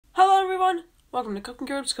Welcome to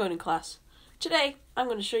Cukmekerb's coding class. Today, I'm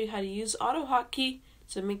going to show you how to use AutoHotKey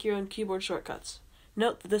to make your own keyboard shortcuts.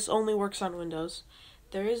 Note that this only works on Windows.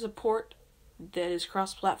 There is a port that is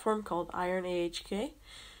cross-platform called Iron AutoHotKey,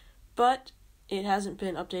 but it hasn't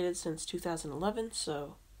been updated since 2011,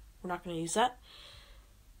 so we're not going to use that.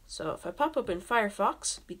 So if I pop open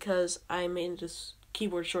Firefox, because I made this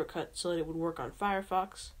keyboard shortcut so that it would work on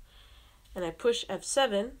Firefox, and I push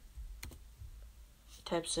F7,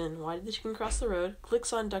 types in "Why did the chicken cross the road?",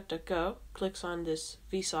 clicks on DuckDuckGo, clicks on this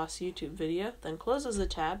Vsauce YouTube video, then closes the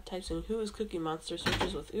tab, types in "Who is Cookie Monster?",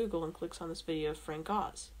 searches with Google, and clicks on this video of Frank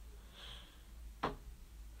Oz.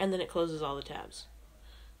 And then it closes all the tabs.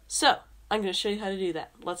 So, I'm going to show you how to do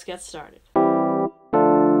that. Let's get started.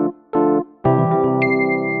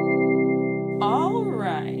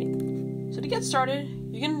 Alright, so to get started,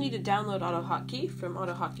 you're going to need to download AutoHotKey from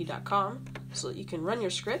AutoHotKey.com so that you can run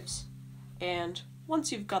your scripts, and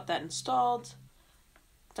once you've got that installed,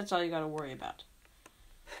 that's all you got to worry about.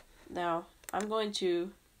 Now, I'm going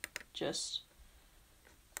to just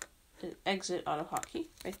exit AutoHotKey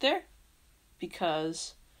right there,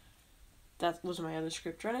 because that was my other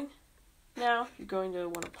script running. Now, you're going to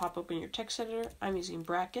want to pop open your text editor. I'm using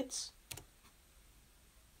brackets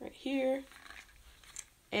right here,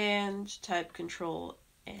 and type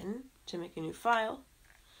Control-N to make a new file.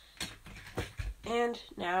 And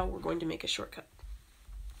now we're going to make a shortcut.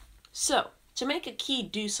 So, to make a key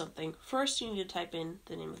do something, first you need to type in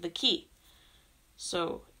the name of the key.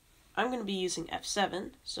 So, I'm going to be using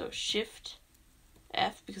F7, so Shift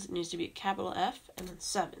F, because it needs to be a capital F, and then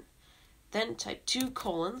 7. Then type 2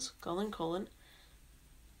 colons, colon,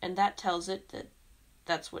 and that tells it that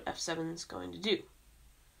that's what F7 is going to do,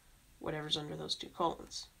 whatever's under those 2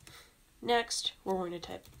 colons. Next, we're going to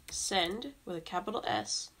type send with a capital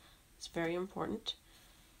S. It's very important.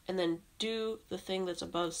 And then do the thing that's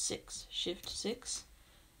above 6. Shift 6.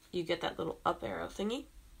 You get that little up arrow thingy.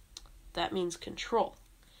 That means control.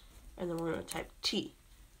 And then we're going to type T.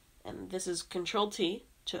 And this is Control T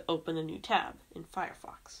to open a new tab in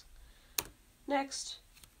Firefox. Next,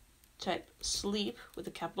 type sleep with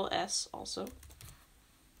a capital S also.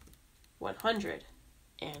 100.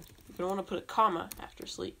 And you're going to want to put a comma after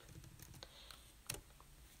sleep.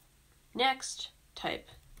 Next, type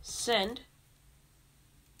send,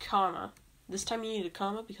 comma. This time you need a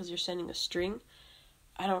comma because you're sending a string.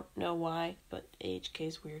 I don't know why, but AHK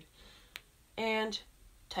is weird. And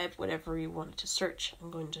type whatever you want to search. I'm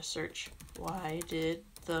going to search, why did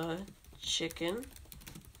the chicken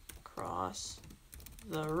cross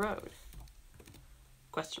the road?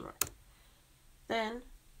 Question mark. Then,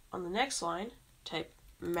 on the next line, type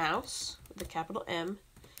mouse with a capital M,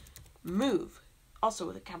 move, also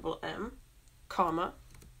with a capital M, comma,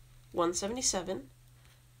 177,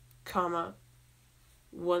 comma,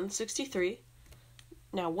 163.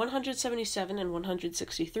 Now, 177 and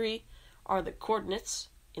 163 are the coordinates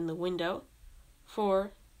in the window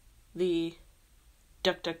for the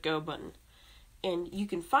DuckDuckGo button. And you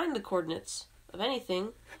can find the coordinates of anything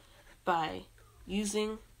by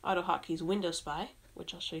using AutoHotKey's Window Spy,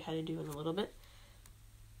 which I'll show you how to do in a little bit,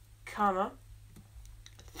 comma,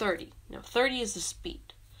 30. Now, 30 is the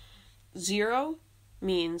speed. 0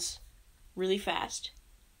 means really fast,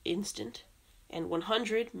 instant, and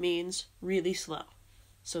 100 means really slow.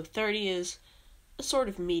 So 30 is a sort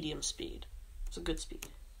of medium speed. It's a good speed.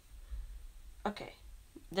 Okay,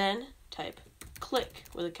 then type click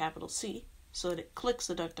with a capital C so that it clicks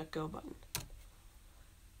the DuckDuckGo button.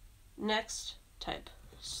 Next, type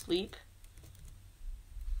sleep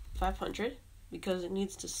 500 because it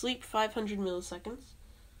needs to sleep 500 milliseconds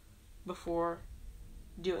before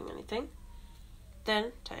doing anything.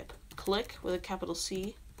 Then type click with a capital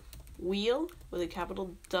C, wheel with a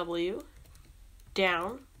capital W,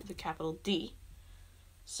 down with a capital D.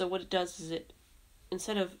 So what it does is it,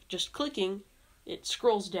 instead of just clicking, it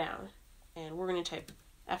scrolls down. And we're going to type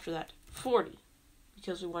after that 40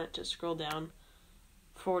 because we want it to scroll down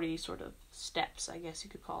 40 sort of steps, I guess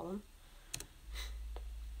you could call them.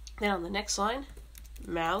 Then on the next line,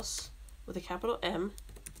 mouse with a capital M,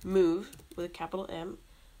 move with a capital M,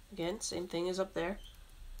 again, same thing as up there,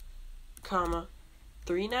 comma,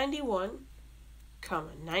 391, comma,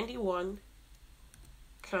 91,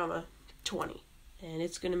 comma, 20. And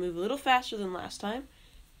it's going to move a little faster than last time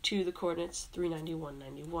to the coordinates 391,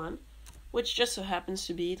 91, which just so happens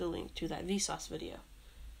to be the link to that Vsauce video.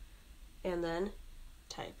 And then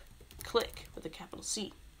type click with a capital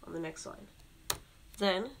C on the next line.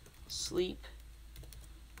 Then sleep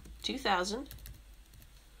 2000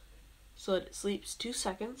 so that it sleeps 2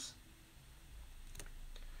 seconds.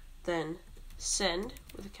 Then send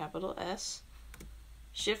with a capital S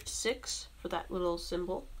Shift 6 for that little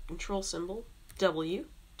symbol, control symbol, W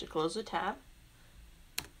to close the tab.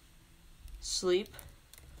 Sleep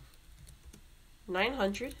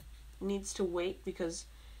 900 needs to wait because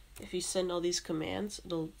if you send all these commands,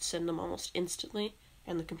 it'll send them almost instantly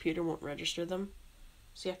and the computer won't register them.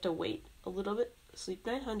 So you have to wait a little bit. Sleep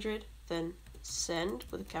 900, then send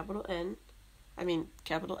with a capital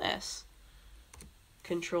S,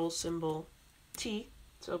 control symbol T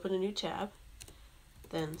to open a new tab,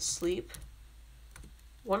 then sleep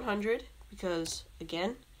 100 because,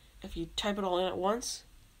 again, if you type it all in at once,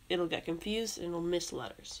 it'll get confused and it'll miss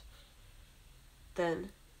letters. Then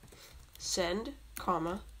send,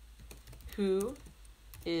 comma, who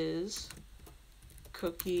is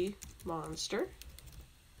Cookie Monster,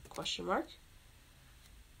 question mark,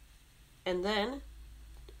 and then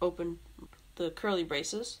open the curly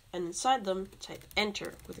braces, and inside them type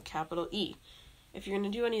enter with a capital E. If you're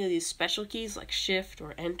going to do any of these special keys like shift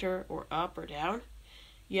or enter or up or down,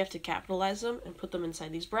 you have to capitalize them and put them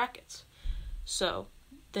inside these brackets. So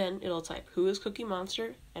then it'll type who is Cookie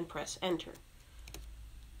Monster and press enter.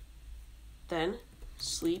 Then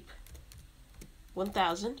sleep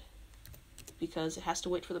 1000 because it has to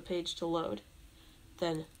wait for the page to load.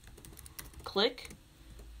 Then click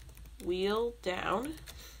wheel down,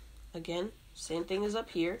 again same thing as up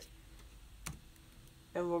here,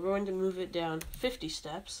 and we're going to move it down 50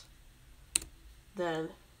 steps. Then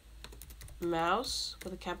mouse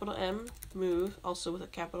with a capital M, move also with a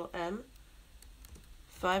capital M,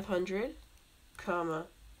 500, comma,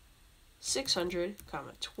 600,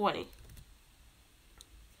 comma, 20.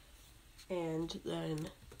 And then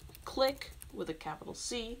click with a capital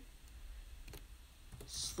C,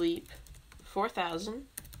 sleep 4000,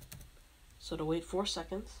 so to wait 4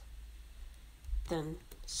 seconds. Then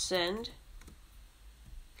send,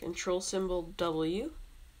 control symbol W,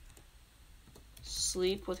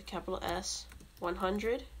 sleep with a capital S,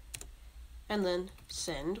 100, and then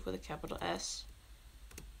send with a capital S,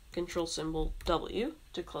 control symbol W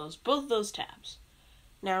to close both those tabs.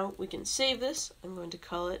 Now we can save this. I'm going to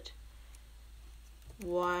call it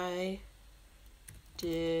Why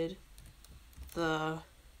Did the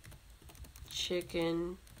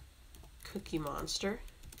Chicken Cookie Monster?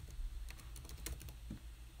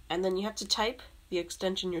 And then you have to type the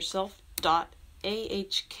extension yourself,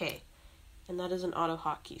 .ahk, and that is an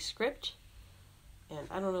AutoHotKey script. And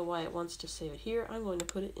I don't know why it wants to save it here. I'm going to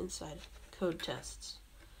put it inside code tests.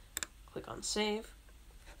 Click on save.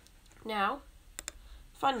 Now,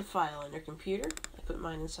 find the file on your computer. I put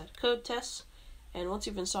mine inside code tests, and once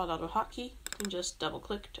you've installed AutoHotKey, you can just double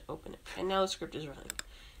click to open it. And now the script is running.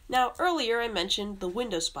 Now, earlier I mentioned the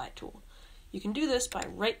Windows Spy tool. You can do this by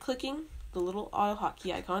right-clicking the little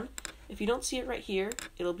AutoHotKey icon. If you don't see it right here,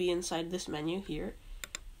 it'll be inside this menu here.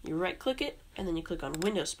 You right-click it, and then you click on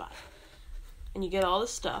Windows Spy. And you get all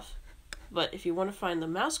this stuff, but if you want to find the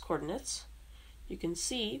mouse coordinates, you can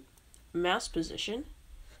see mouse position.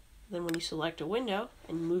 Then when you select a window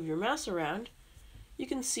and move your mouse around, you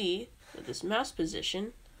can see that this mouse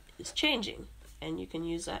position is changing, and you can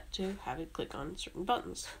use that to have it click on certain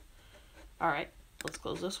buttons. Alright, let's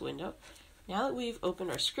close this window. Now that we've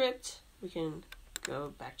opened our script, we can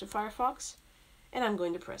go back to Firefox, and I'm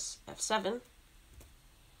going to press F7,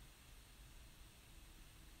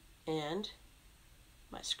 and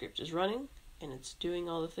my script is running, and it's doing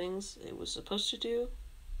all the things it was supposed to do,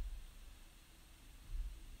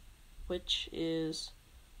 which is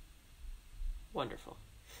wonderful.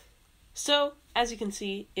 So, as you can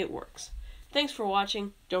see, it works. Thanks for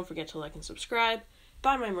watching. Don't forget to like and subscribe,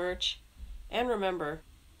 buy my merch, and remember,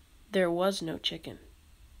 there was no chicken.